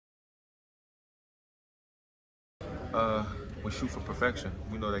We shoot for perfection.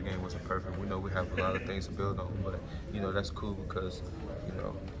 We know that game wasn't perfect. We know we have a lot of things to build on, but that's cool because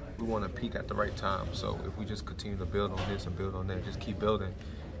we want to peak at the right time. So if we just continue to build on this and build on that, just keep building,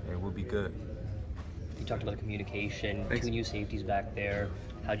 and we'll be good. You talked about the communication. Thanks. 2 new safeties back there.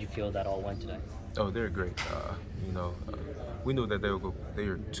 How'd you feel that all went today? Oh, they're great. We knew that they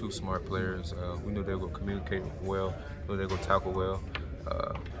were 2 smart players. We knew they were going to communicate well. We knew they were going to tackle well.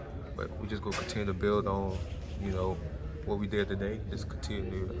 But we just going to continue to build on, what we did today. Just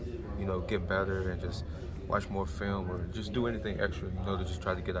continue to, get better and just watch more film or just do anything extra, to just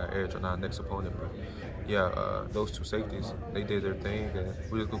try to get our edge on our next opponent. But yeah, those 2 safeties, they did their thing, and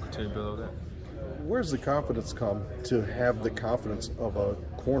we're just going to continue to build on that. Where's the confidence come to have the confidence of a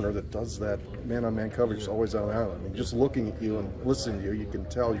corner that does that man-on-man coverage always on the island? I mean, just looking at you and listening to you, you can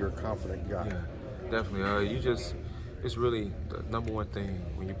tell you're a confident guy. Yeah, definitely. It's really the #1 thing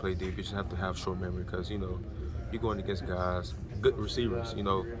when you play deep. You just have to have short memory because, you're going against guys, good receivers,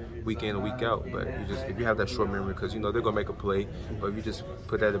 week in and week out. But if you have that short memory, because they're gonna make a play, but if you just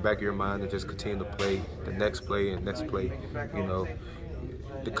put that in the back of your mind and just continue to play the next play and next play,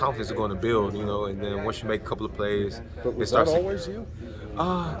 the confidence is going to build, and then once you make a couple of plays, but was that always you?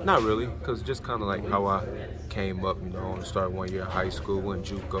 Not really, because just kind of like how I came up, I started 1 year in high school, went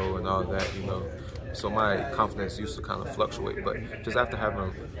JUCO and all that, So my confidence used to kind of fluctuate, but just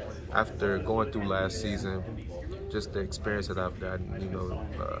after going through last season, just the experience that I've gotten,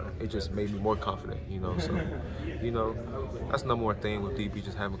 it just made me more confident, So, that's the #1 thing with DB,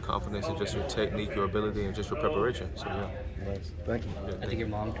 just having confidence in just your technique, your ability, and just your preparation. So, yeah. Nice. Thank you. I think your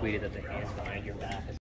mom tweeted that the hands behind your back